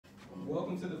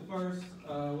welcome to the first,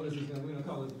 what is this? We're going to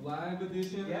call it live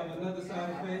edition of Another Side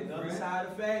of Faith. Another Side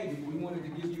of Faith. We wanted to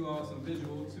give you all some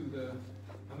visual to the,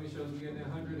 how many shows we get there?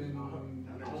 100 and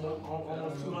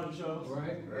almost 200 shows.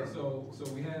 Right? So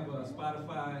we have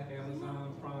Spotify,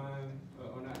 Amazon Prime,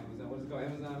 or not Amazon, what is it called?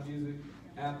 Amazon Music,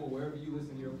 Apple, wherever you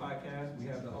listen to your podcast. We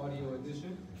have the audio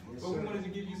edition. But we wanted to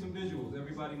give you some visuals.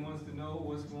 Everybody wants to know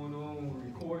what's going on when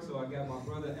we record, so I got my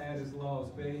brother Addis Laws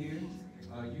Bay here.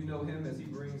 You know him as he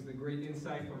brings the great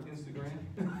insight from Instagram.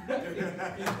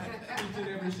 Each and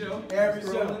every show. Every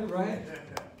show. Right?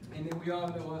 And then we all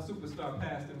know our superstar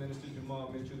pastor, Minister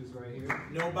Jamal Mitchell, is right here.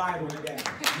 No Bible today.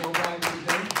 No Bible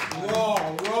today.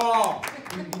 Raw.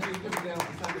 We just put it down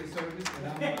for Sunday service.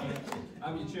 And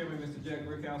I'm your chairman, Mr. Jack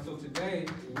Brickhouse. So today,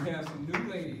 we have some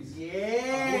new ladies.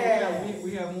 Yeah.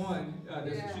 We have one.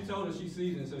 She told us she's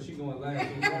seasoned, so she's going last.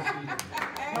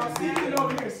 No, season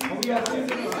over here. Season over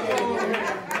here.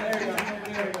 There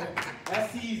you go.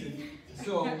 That's season.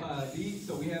 So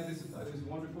we have this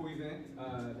wonderful event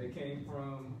that came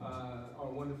from our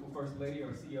wonderful First Lady,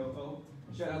 our COO.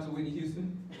 Shout out to Whitney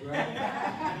Houston. Right?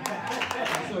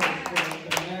 So the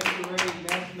Masquerade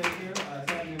Matchmaker is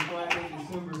happening Friday,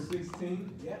 December 16th.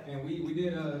 Yep. And we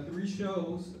did 3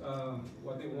 shows.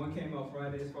 I think one came out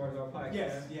Friday as far as our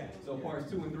podcast. Yes. So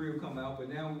parts 2 and 3 will come out, but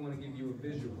now we want to give you a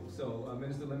visual. So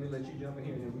Minister, let me let you jump in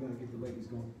here, and then we're going to get the ladies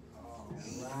going.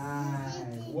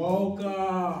 Right.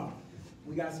 Welcome.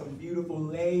 We got some beautiful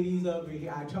ladies over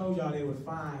here. I told y'all they were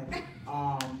fine.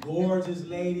 Gorgeous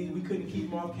ladies. We couldn't keep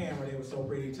them off camera. They were so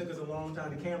pretty. It took us a long time.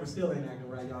 The camera still ain't acting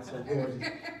right. Y'all so gorgeous.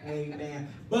 Amen.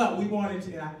 But we wanted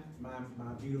to.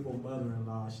 My beautiful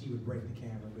mother-in-law. She would break the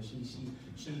camera, but she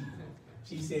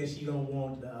said she don't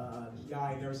want. Y'all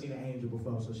ain't never seen an angel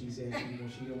before, so she said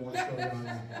she didn't want to show y'all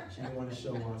that. She didn't want to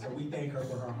show on. So we thank her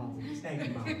for her humbleness. Thank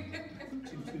you, Mama.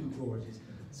 Too gorgeous.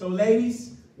 So,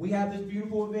 ladies. We have this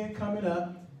beautiful event coming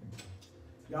up.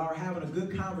 Y'all are having a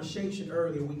good conversation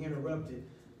earlier. We interrupted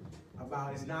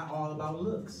about it's not all about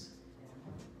looks.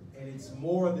 And it's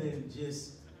more than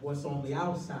just what's on the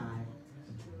outside.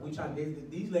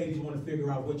 These ladies want to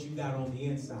figure out what you got on the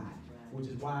inside, which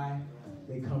is why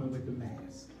they come in with the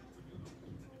mask.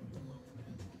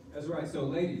 That's right. So,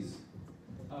 ladies,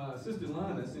 Sister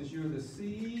Lana, since you're the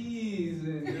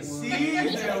seasoned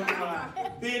one.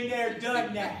 Been there,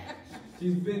 done that.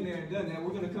 She's been there and done that.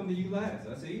 We're going to come to you last.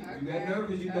 I see. You got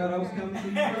nervous. You thought I was coming to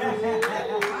you first.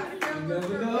 You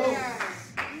never know.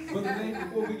 But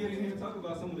before we get in here and talk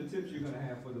about some of the tips you're going to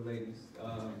have for the ladies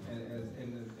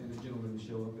and the gentlemen to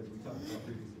show up as we talked about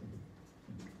previously.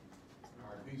 All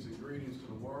right, peace and greetings to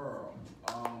the world.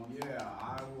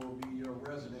 I will be your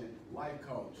resident life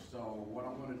coach. So what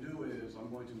I'm going to do is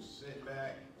I'm going to sit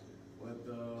back with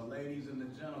the ladies and the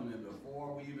gentlemen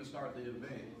before we even start the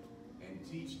event and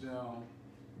teach them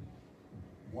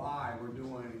why we're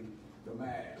doing the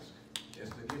mask. It's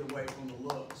to get away from the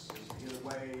looks. It's to get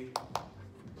away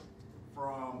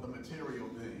from the material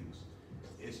things.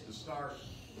 It's to start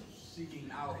seeking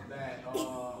out that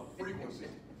frequency.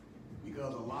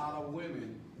 Because a lot of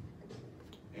women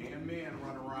and men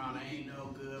run around, ain't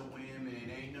no good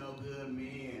women, ain't no good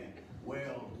men.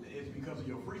 Well, it's because of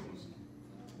your frequency.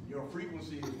 Your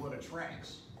frequency is what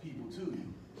attracts people to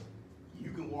you.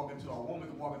 A woman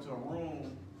can walk into a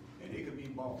room and it could be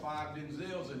about 5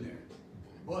 Denzels in there,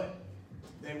 but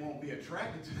they won't be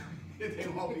attracted to them. They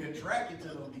won't be attracted to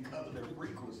them because of their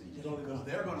frequency. Because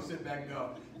they're going to sit back and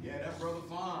go, yeah, that brother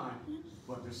fine,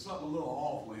 but there's something a little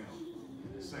off with him.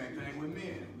 Same thing with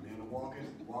men. Men will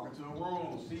walk into a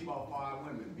room, see about 5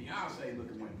 women, Beyonce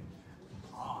looking women.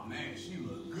 Oh man, she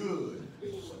look good,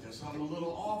 but there's something a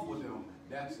little off with them.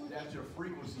 That's your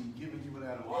frequency giving you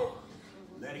that alarm,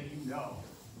 letting you know,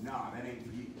 nah, that ain't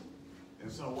for you.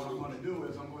 And so what I'm going to do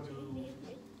is I'm going to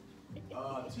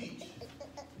teach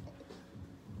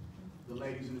the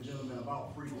ladies and the gentlemen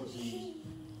about frequency.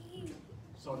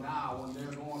 So now when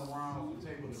they're going around from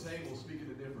table to table speaking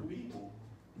to different people,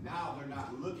 now they're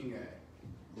not looking at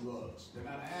looks. They're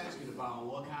not asking about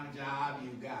what kind of job you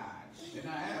got. They're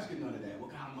not asking none of that. What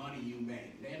kind of money you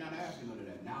make. They're not asking none of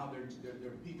that. Now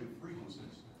they're peeping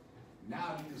frequencies.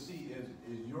 Now you can see is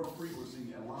your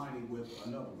frequency aligning with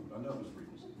another's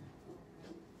frequency.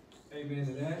 Amen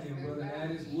to that. And Brother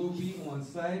Addis will be on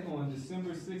site on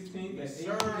December 16th at 8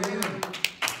 p.m.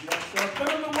 Yes, sir.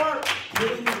 Put in the work.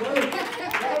 Put in the work.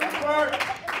 Put in the work.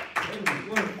 Put in the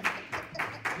work.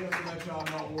 Just to let y'all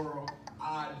know, world,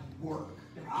 I work.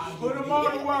 I put him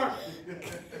on to work.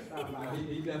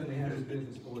 He definitely had his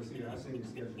business for us here. I seen his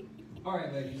schedule. All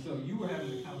right, ladies. So you were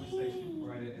having a conversation,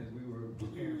 right, as we were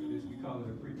preparing for this. We call it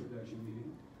a pre-production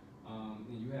meeting.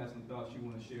 And you have some thoughts you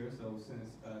want to share. So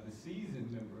since the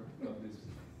seasoned member of the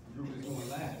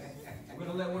We're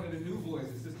gonna let one of the new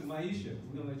voices, Sister Maisha,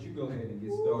 we're gonna let you go ahead and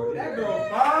get started. That girl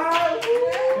fine.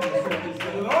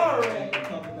 Glory.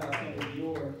 Talk about some of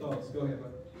your thoughts. Go ahead,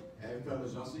 buddy. Hey,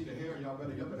 fellas, y'all see the hair? Y'all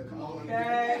better come on.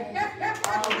 Okay.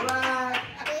 All right.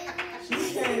 She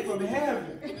came from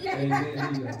heaven.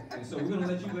 Amen. And so we're gonna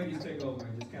let you ladies take over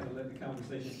and just kind of let the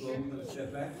conversation flow. We're gonna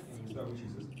step back and start with you,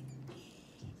 sister.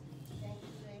 Thank you,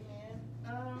 amen.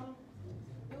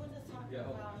 We were just talking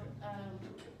about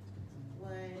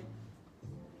what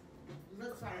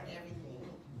looks are everything.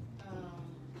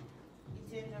 You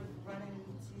tend to run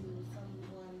into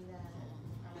someone that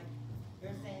are like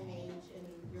your same age and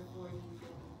your 40s.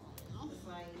 It's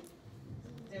like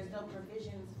there's no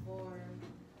provisions for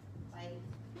like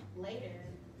later,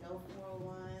 no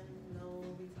 401, no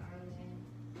retirement,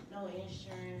 no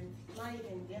insurance, not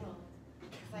even dental.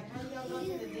 It's like, how do y'all go to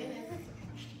the dentist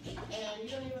and you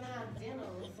don't even have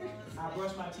dental? So it's I like,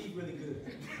 brush my teeth really good.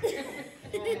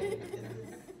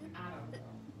 I don't know.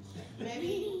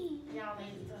 Maybe y'all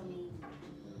need to tell me.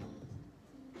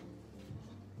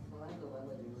 Well, I go by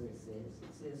what the word says.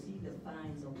 It says, he that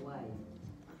finds a wife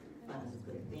finds a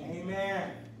good thing.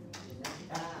 Amen.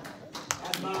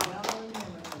 That's my. I remember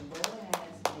when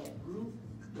Boaz had Ruth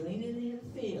gleaning in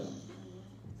the field.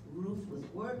 Ruth was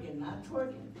working, not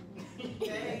twerking. You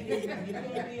can't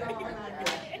be all like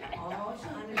that, all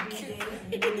trying to be this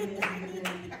and do this and do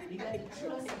that. You got to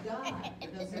trust God,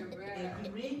 because if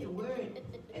you read the word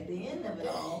at the end of it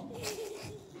all,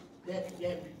 that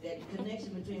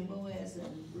connection between Boaz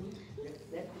and Ruth,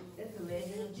 that's the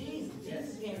legend of Jesus.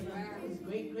 Jesus came from his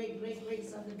great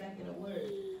something back in the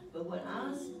word. But what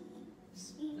I'm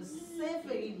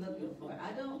specifically looking for,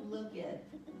 I don't look at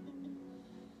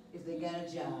if they got a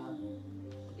job.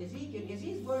 If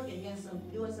he's working,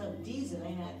 doing something decent,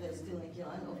 ain't not that stealing,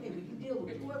 killing. Okay, we can deal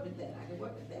with it. Work with that. I can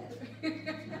work with that.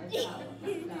 Not a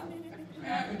problem.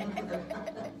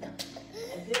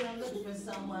 And then I'm looking for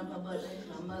someone. My mother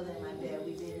and my dad,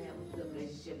 we didn't have a good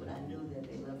relationship, but I knew that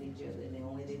they loved each other, and they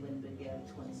wouldn't been together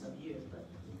 20-some years. But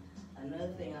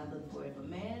another thing I look for, if a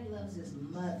man loves his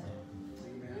mother,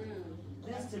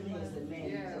 that's to me is the man.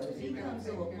 Yeah, So if he comes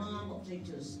to a mom or take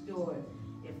to a store,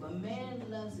 if a man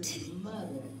loves his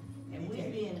mother, and we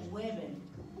being women,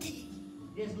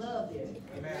 there's love there.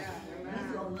 Amen.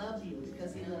 He's gonna love you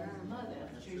because he loves his mother.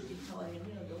 I'm sure she told him,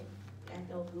 don't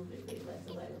act all goofy, like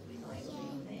somebody else, we don't have no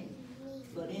name.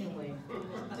 But anyway,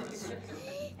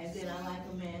 and then I like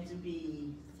a man to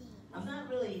be, I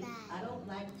don't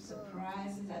like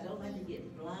surprises, I don't like to get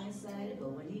blindsided,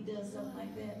 but when he does something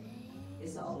like that,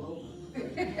 it's all over.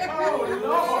 Oh,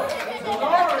 Lord.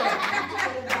 Glory.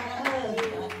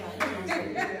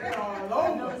 I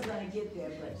know it's going to get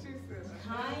there, but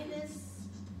kindness,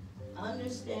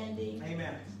 understanding,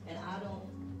 Amen. and I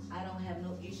don't have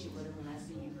no issue with it when I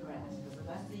see you cry. Because if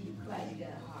I see you cry, you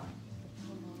got a heart.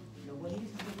 You know,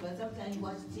 but sometimes you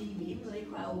watch TV, even though they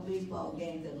cry over baseball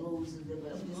games and lose,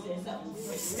 but I'm just saying something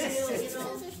real, you know.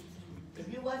 If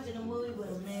you're watching a movie with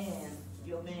a man,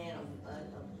 your man,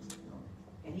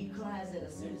 and he cries at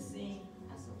a certain scene,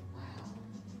 I said, wow,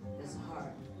 that's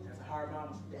hard. That's a hard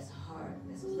mama. That's hard.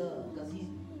 That's love. Because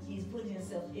he's putting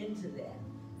himself into that.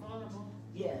 Vulnerable.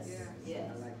 Yes. Yes.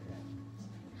 I like that.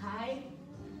 Height.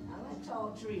 I like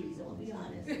tall trees, I'm gonna be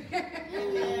honest. I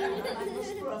like the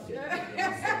scruffy. I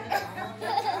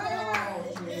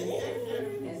want tall trees.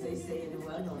 As they say in the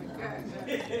world,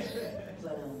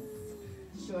 But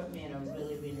short men are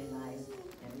really, really nice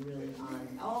and really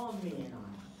honest. All men are.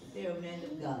 They're a man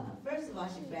of God. First of all, I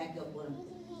should back up one.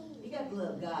 You got to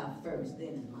love God first,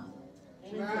 then his mother.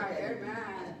 Right,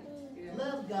 amen.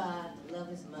 Love God, love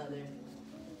his mother.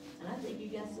 And I think you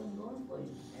got something going for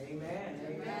you. Amen.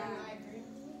 Amen. I agree.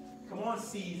 Come on,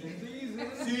 season. I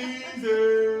think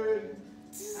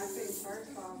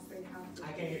first off, they have to. I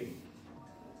can't hear you.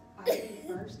 I think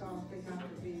first off, they have to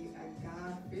be a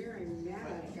God-fearing man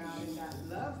of God and that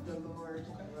loves the Lord.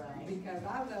 Right. Because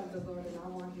I love the Lord and I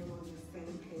want him on the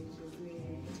same page as me.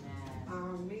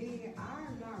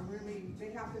 I'm not really,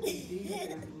 they have to be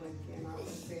decent looking, I would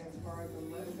say, as far as the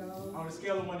look goes. On a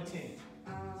scale of 1 to 10.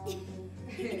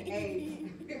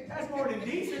 8. That's more than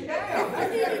decent. Damn.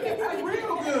 That's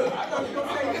real good. I thought you were going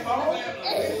to say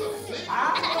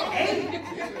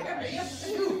 8.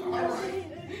 Shoot. All right.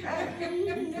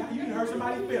 Hey, you hurt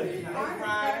somebody's feelings. Now they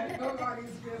crying.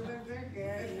 Nobody's feelings are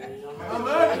good. I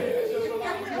love it.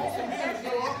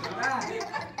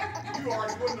 You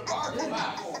already putting the bar too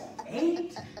high for him.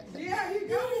 8? Yeah, you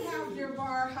gotta have your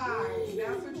bar high.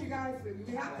 That's what you guys do.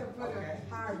 You have to put a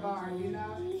high bar, you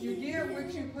know? You give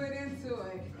what you put into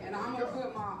it, and I'm gonna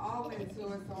put my all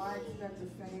into it, so I expect the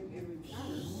same in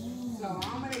return. So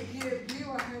I'm gonna give you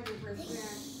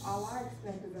 100%, all I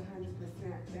expect is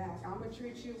 100% back. I'm going to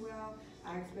treat you well.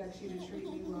 I expect you to treat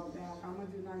me well back. I'm going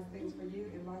to do nice things for you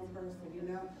and vice versa, you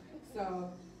know?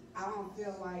 So I don't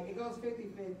feel like, it goes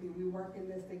 50-50. We work in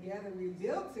this together. We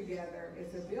build together.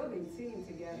 It's a building team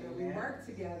together. We work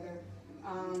together.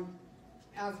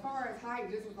 As far as height,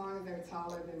 just as long as they're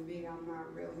taller than me, I'm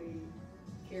not really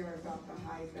care about the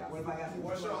height. What if I ask you,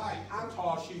 What's your height? I'm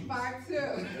tall shoes?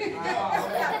 5'2". Hey,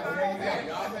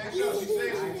 y'all make sure she's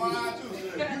 6'5" too. So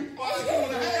if you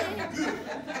 5'2.5",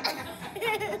 you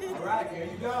good. All right, there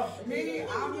you go. Me,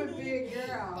 I'm a big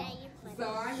girl. So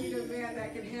I need a man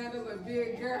that can handle a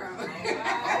big girl.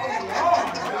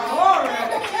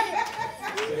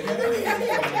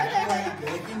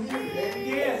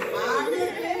 Yes. I'm a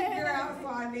big girl, so I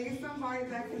need somebody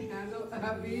that can handle a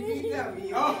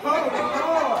BBW. Oh,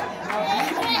 Lord.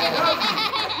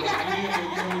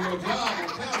 Your job, I'm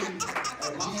telling you.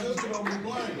 My sister don't be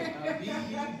playing.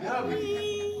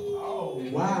 Oh,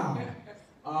 wow.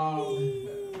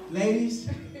 Ladies,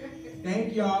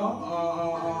 thank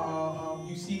y'all.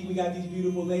 You see, we got these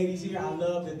beautiful ladies here. I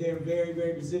love that they're very,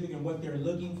 very specific in what they're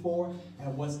looking for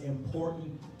and what's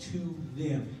important to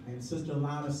them. And Sister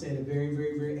Lana said it very,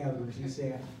 very, very elegant. She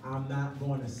said, I'm not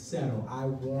going to settle. If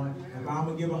I'm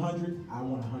going to give 100, I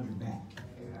want 100 back.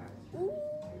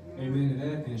 Amen to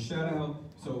that. And shout out,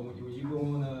 so when you go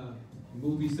on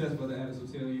movie sets, whether Addis will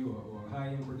tell you, or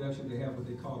high-end production, they have what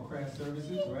they call craft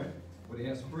services, right? Where they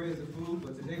have spreads of food.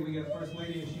 But today we got First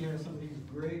Lady, and she has some of these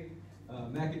great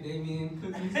macadamia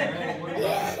cookies, right?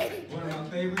 One of my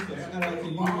favorites. So shout out to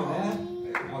you for that.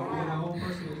 We're in our own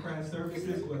personal craft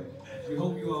services, but we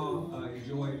hope you all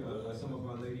enjoyed some of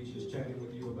our ladies just chatting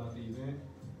with you about the event.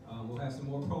 We'll have some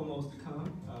more promos to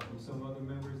come from some other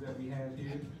members that we have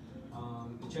here.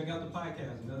 And check out the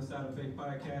podcast, Another Side of Faith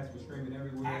podcast. We're streaming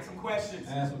everywhere. Ask some questions.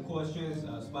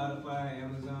 Spotify,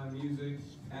 Amazon Music,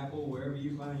 Apple, wherever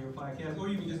you find your podcast, or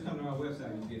you can just come to our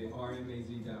website and get it,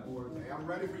 rmaz.org. Hey, I'm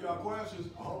ready for your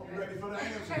questions. I hope you're ready for the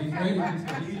answer. He's ready.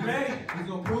 He's ready. He's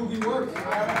gonna prove he works. He's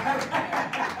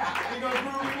gonna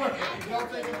prove he works. Don't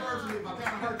take it personally if I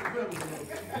kind of hurt your feelings.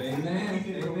 Amen.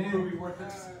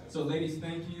 So, ladies,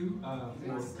 thank you for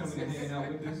coming and hanging out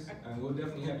with us. We'll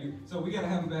definitely have you. So, we gotta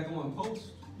have him back on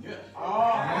post. Yeah.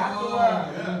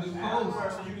 Afterwards. We're gonna do post.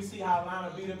 Afterwards, so you can see how Lana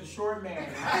beat up the short man.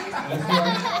 That's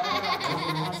right.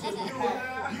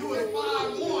 You was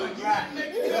 5'1".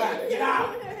 Get out.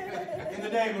 In the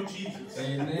name of Jesus.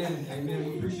 Amen. Amen.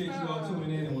 We appreciate you all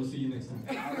tuning in, and we'll see you next time.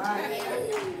 All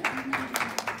right.